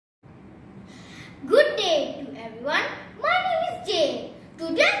everyone, my name is Jane.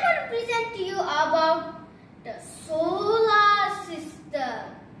 Today I am going to present to you about the solar system.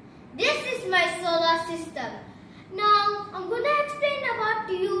 This is my solar system. Now I am going to explain about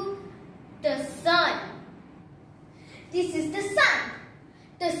to you the sun. This is the sun.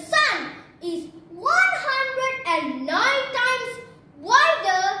 The sun is 109 times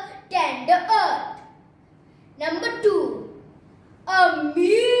wider than the earth. Number 2. A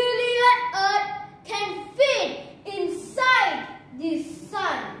million earth can fit inside this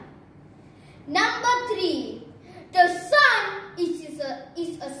sun. Number 3. The sun is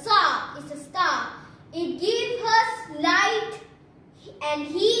a star. It gives us light and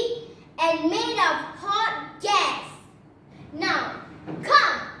heat and made of hot gas. Now,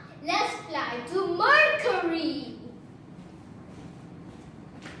 come, let's fly to Mercury.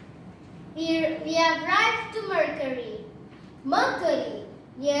 Here we have arrived to Mercury. Mercury,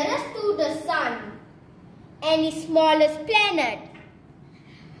 nearest to the sun and its smallest planet.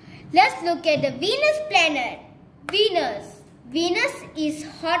 Let's look at the Venus planet. Venus is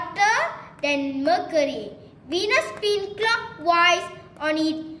hotter than Mercury. Venus spins clockwise on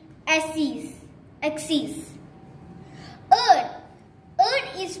its axis. Earth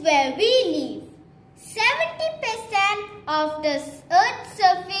is where we live. 70% of the Earth's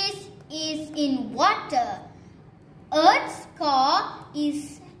surface is in water. Earth's core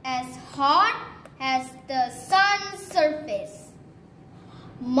is as hot as the sun's surface.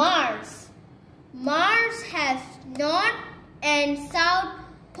 Mars has north and south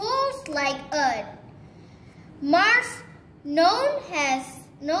poles like Earth. Mars known as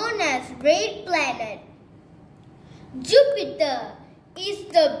red planet. Jupiter is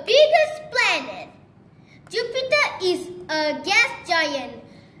the biggest planet. Jupiter is a gas giant.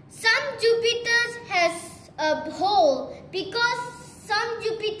 Some Jupiters has a hole because some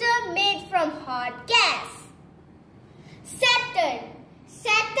Jupiter made from hot gas. Saturn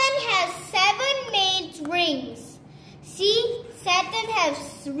has 7 main rings. See, Saturn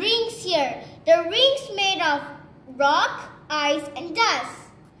has rings here. The rings made of rock, ice and dust.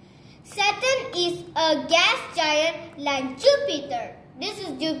 Saturn is a gas giant like Jupiter. This is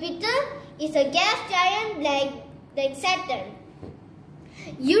Jupiter. It's a gas giant like Saturn.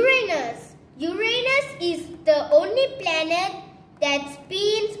 Uranus is the only planet that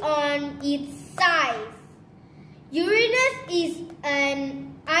spins on its side. Uranus is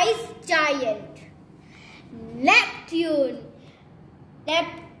an ice giant. Neptune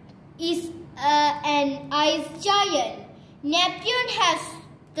is an ice giant. Neptune has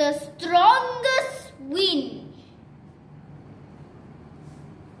the strongest wind.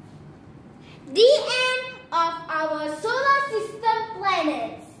 The end of our solar system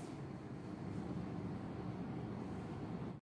planets.